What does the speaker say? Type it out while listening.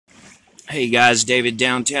Hey guys, David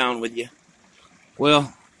downtown with you.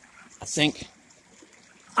 Well, I think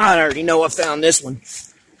I already know I found this one.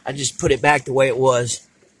 I just put it back the way it was.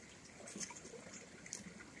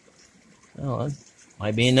 Oh,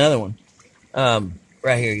 might be another one.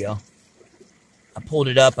 Right here, y'all. I pulled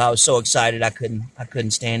it up. I was so excited I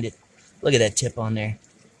couldn't stand it. Look at that tip on there.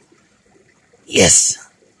 Yes.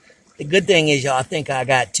 The good thing is, y'all, I think I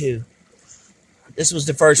got two. This was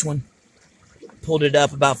the first one. Pulled it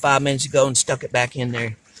up about 5 minutes ago and stuck it back in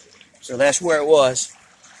there. So that's where it was.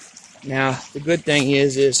 Now, the good thing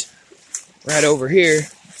is right over here,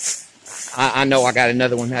 I know I got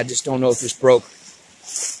another one. I just don't know if it's broke.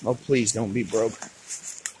 Oh, please don't be broke.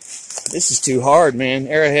 This is too hard, man.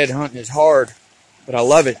 Arrowhead hunting is hard, but I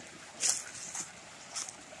love it.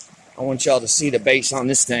 I want y'all to see the base on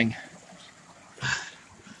this thing.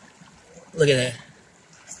 Look at that.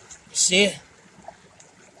 See it?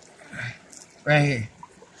 Right here.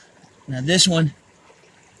 Now this one,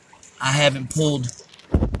 I haven't pulled.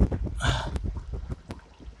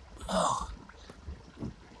 Oh,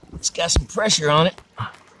 it's got some pressure on it.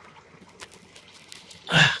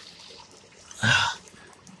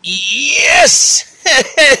 Yes!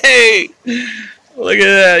 Hey! Look at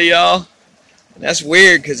that, y'all. That's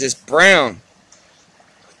weird because it's brown.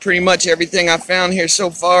 Pretty much everything I found here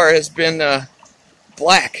so far has been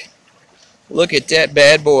black. Look at that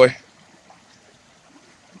bad boy.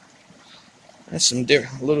 That's some a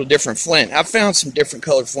little different flint. I found some different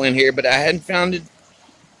colored flint here, but I hadn't found an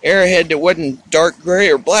arrowhead that wasn't dark gray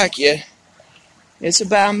or black yet. It's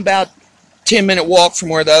about 10-minute walk from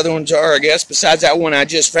where the other ones are, I guess, besides that one I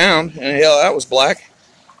just found. And hell, that was black.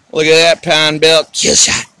 Look at that pine belt. Kill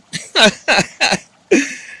shot.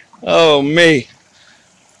 Oh, me.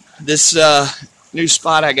 This new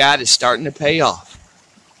spot I got is starting to pay off.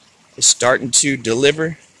 It's starting to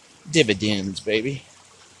deliver dividends, baby.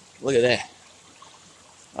 Look at that.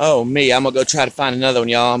 Oh, me. I'm going to go try to find another one,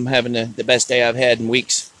 y'all. I'm having the best day I've had in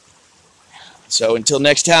weeks. So until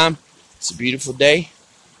next time, it's a beautiful day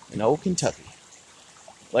in old Kentucky.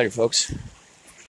 Later, folks.